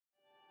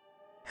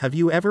Have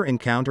you ever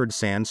encountered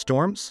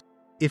sandstorms?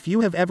 If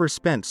you have ever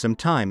spent some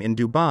time in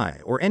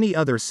Dubai or any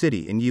other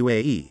city in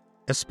UAE,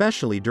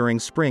 especially during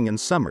spring and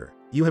summer,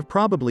 you have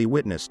probably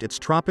witnessed its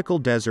tropical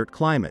desert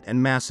climate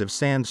and massive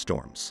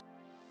sandstorms.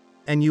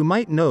 And you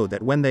might know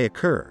that when they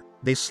occur,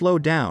 they slow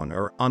down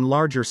or, on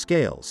larger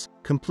scales,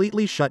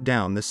 completely shut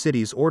down the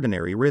city's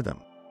ordinary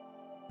rhythm.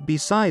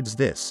 Besides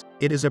this,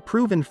 it is a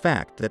proven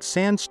fact that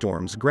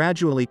sandstorms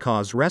gradually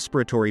cause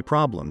respiratory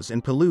problems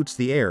and pollutes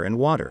the air and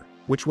water,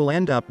 which will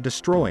end up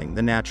destroying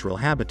the natural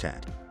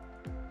habitat.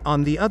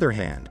 On the other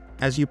hand,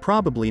 as you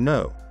probably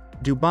know,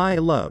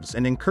 Dubai loves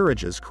and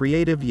encourages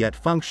creative yet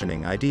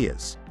functioning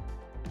ideas.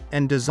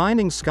 And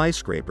designing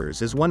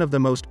skyscrapers is one of the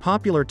most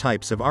popular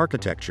types of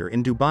architecture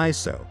in Dubai,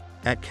 so,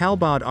 at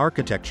Kalbod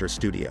Architecture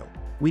Studio,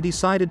 we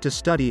decided to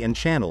study and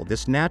channel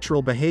this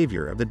natural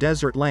behavior of the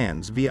desert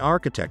lands via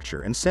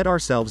architecture and set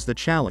ourselves the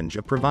challenge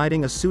of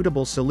providing a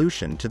suitable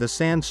solution to the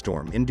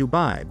sandstorm in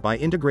Dubai by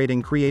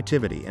integrating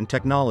creativity and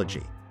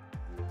technology.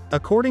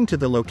 According to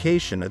the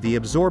location of the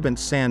absorbent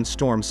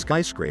sandstorm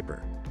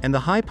skyscraper, and the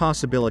high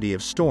possibility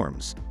of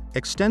storms,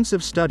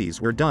 extensive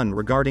studies were done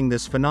regarding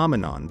this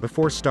phenomenon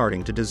before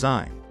starting to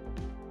design.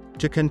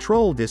 To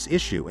control this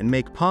issue and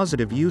make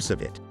positive use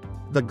of it,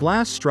 the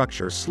glass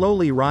structure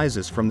slowly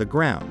rises from the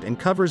ground and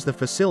covers the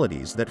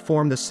facilities that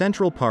form the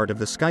central part of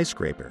the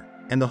skyscraper,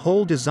 and the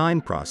whole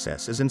design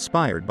process is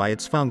inspired by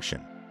its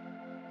function.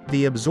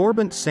 The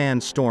Absorbent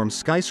Sandstorm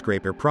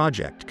Skyscraper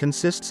project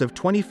consists of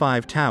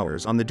 25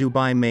 towers on the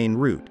Dubai main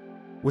route.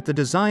 With the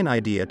design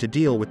idea to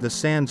deal with the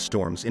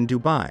sandstorms in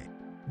Dubai,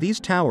 these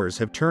towers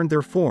have turned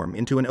their form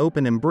into an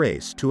open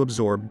embrace to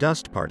absorb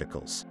dust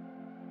particles.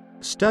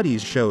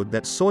 Studies showed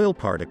that soil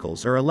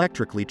particles are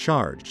electrically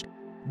charged.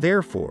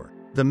 Therefore,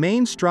 the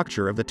main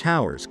structure of the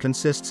towers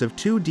consists of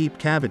two deep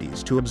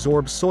cavities to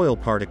absorb soil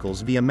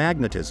particles via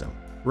magnetism,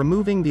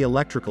 removing the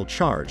electrical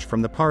charge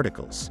from the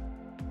particles.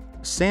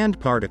 Sand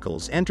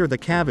particles enter the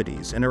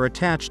cavities and are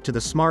attached to the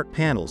smart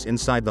panels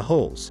inside the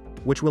holes,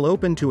 which will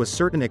open to a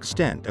certain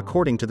extent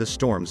according to the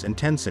storm's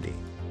intensity.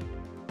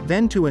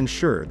 Then, to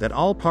ensure that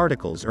all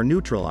particles are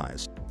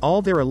neutralized,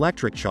 all their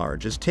electric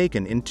charge is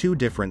taken in two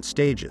different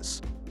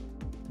stages.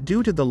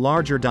 Due to the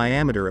larger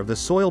diameter of the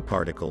soil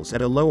particles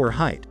at a lower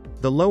height,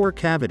 the lower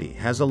cavity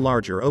has a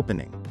larger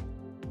opening.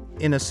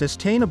 In a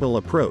sustainable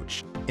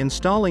approach,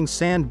 installing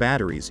sand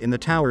batteries in the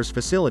tower's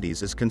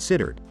facilities is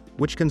considered,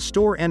 which can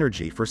store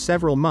energy for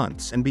several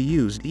months and be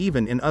used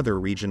even in other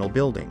regional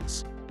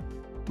buildings.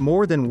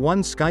 More than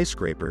one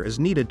skyscraper is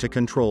needed to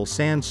control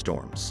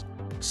sandstorms.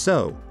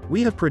 So,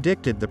 we have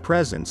predicted the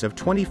presence of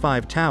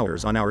 25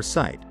 towers on our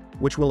site,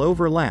 which will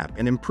overlap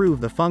and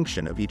improve the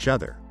function of each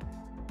other.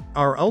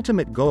 Our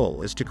ultimate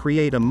goal is to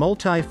create a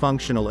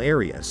multifunctional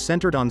area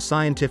centered on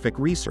scientific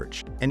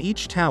research, and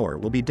each tower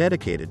will be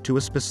dedicated to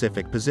a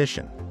specific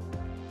position.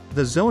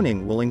 The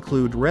zoning will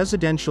include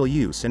residential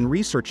use and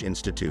research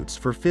institutes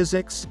for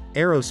physics,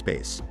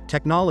 aerospace,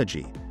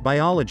 technology,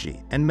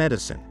 biology, and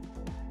medicine.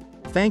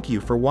 Thank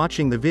you for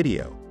watching the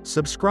video.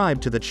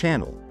 Subscribe to the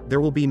channel, there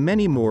will be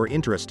many more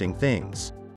interesting things.